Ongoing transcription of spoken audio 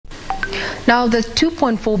Now, the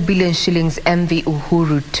 2.4 billion shillings MV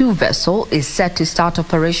Uhuru II vessel is set to start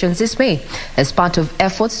operations this May as part of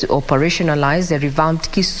efforts to operationalize the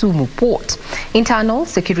revamped Kisumu Port. Internal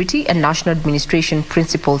Security and National Administration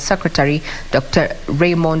Principal Secretary Dr.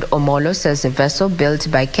 Raymond Omolo says the vessel, built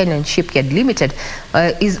by Kenyan Shipyard Limited,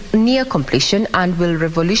 is near completion and will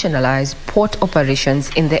revolutionize port operations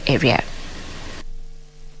in the area.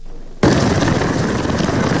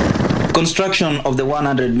 Construction of the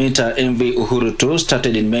 100-meter MV Uhuru II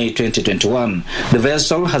started in May 2021. The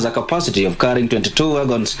vessel has a capacity of carrying 22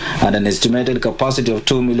 wagons and an estimated capacity of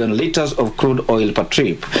 2 million liters of crude oil per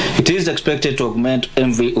trip. It is expected to augment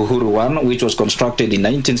MV Uhuru I, which was constructed in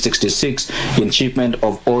 1966 in shipment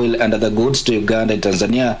of oil and other goods to Uganda and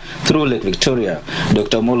Tanzania through Lake Victoria.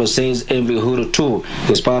 Dr. Molo says MV Uhuru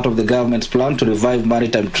II is part of the government's plan to revive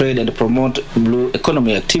maritime trade and promote blue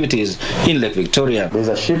economy activities in Lake Victoria. There's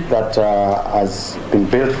a ship that has been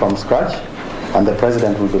built from scratch, and the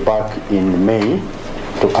president will be back in May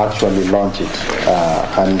to actually launch it.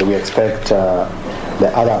 And we expect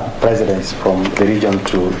the other presidents from the region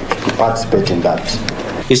to participate in that.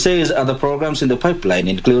 He says other programs in the pipeline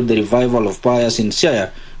include the revival of piers in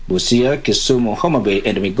Siaya, Busia, Kisumu, Homa Bay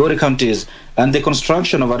and Migori counties, and the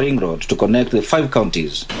construction of a ring road to connect the 5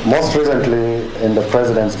 counties. Most recently, in the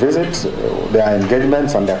president's visit, there are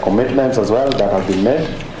engagements and there are commitments as well that have been made.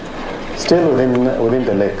 Still within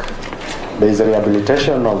the lake, there is a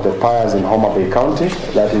rehabilitation of the piers in Homa Bay County,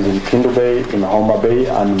 that is in Kindu Bay, in Homa Bay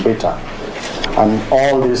and Mbita. And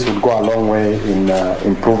all this would go a long way in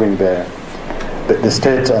improving the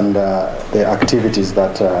state and the activities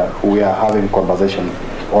that we are having conversation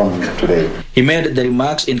on today. He made the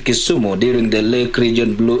remarks in Kisumu during the Lake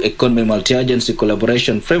Region Blue Economy Multi-Agency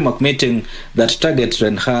Collaboration Framework meeting that targets to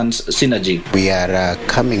enhance synergy. We are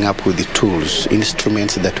coming up with the tools,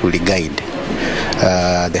 instruments that will guide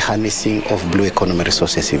the harnessing of blue economy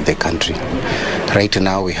resources in the country. Right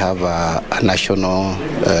now we have a national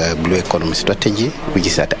blue economy strategy, which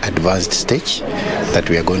is at advanced stage, that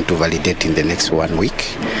we are going to validate in the next 1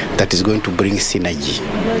 week, that is going to bring synergy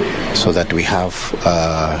so that we have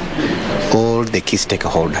all the key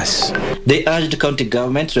stakeholders. They urged county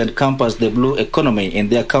governments to encompass the blue economy in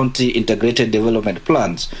their county integrated development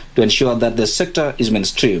plans to ensure that the sector is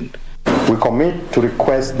mainstreamed. We commit to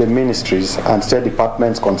request the ministries and state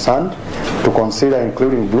departments concerned to consider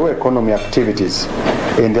including blue economy activities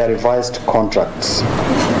in their revised contracts.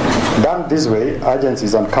 Done this way,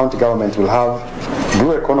 agencies and county governments will have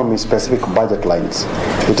blue economy specific budget lines.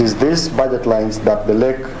 It is these budget lines that the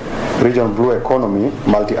Lake Region Blue Economy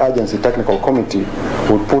Multi-Agency Technical Committee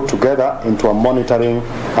will put together into a monitoring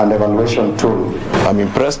and evaluation tool. I'm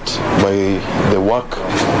impressed by the work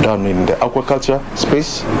done in the aquaculture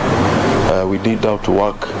space. We need now to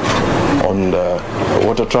work on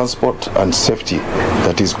water transport and safety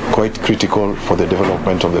that is quite critical for the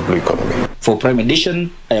development of the blue economy. For Prime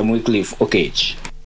Edition, I am Wycliffe Okech.